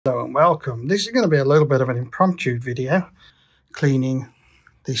Hello and welcome. This is going to be a little bit of an impromptu video cleaning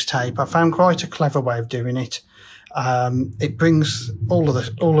this tape. I found quite a clever way of doing it. It brings all of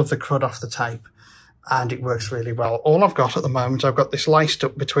the crud off the tape and it works really well. All I've got at the moment, I've got this laced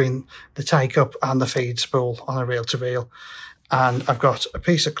up between the take up and the feed spool on a reel-to-reel, and I've got a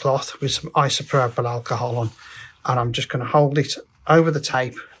piece of cloth with some isopropyl alcohol on, and I'm just going to hold it over the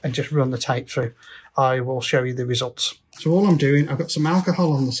tape and just run the tape through. I will show you the results. So all I'm doing, I've got some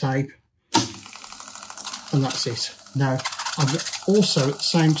alcohol on the tape and that's it. Now, I'm also at the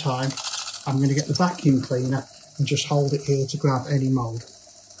same time, I'm going to get the vacuum cleaner and just hold it here to grab any mould.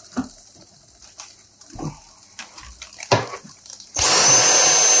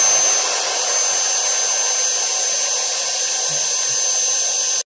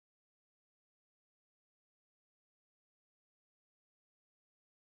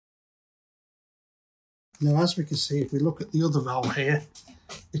 Now, as we can see, if we look at the other roll here,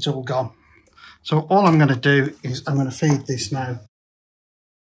 it's all gone. So all I'm going to do is I'm going to feed this now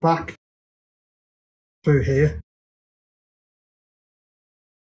back through here.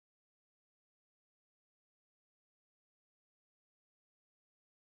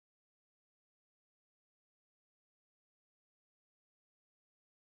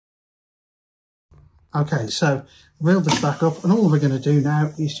 Okay, so reel this back up, and all we're going to do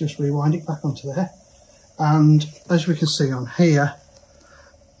now is just rewind it back onto there. And as we can see on here,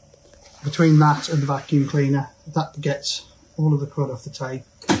 between that and the vacuum cleaner, that gets all of the crud off the tape,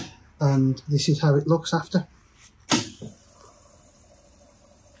 and this is how it looks after.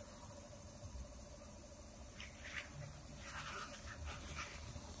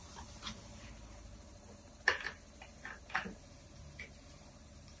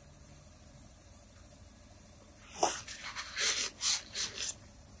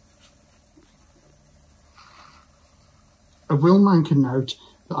 I will make a note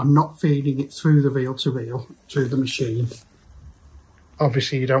that I'm not feeding it through the reel-to-reel, through the machine.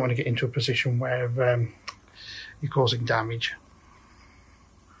 Obviously, you don't want to get into a position where you're causing damage.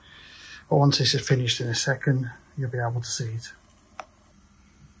 But once this is finished in a second, you'll be able to see it.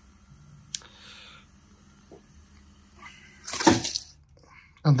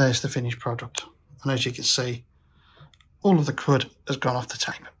 And there's the finished product. And as you can see, all of the crud has gone off the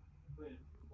tape.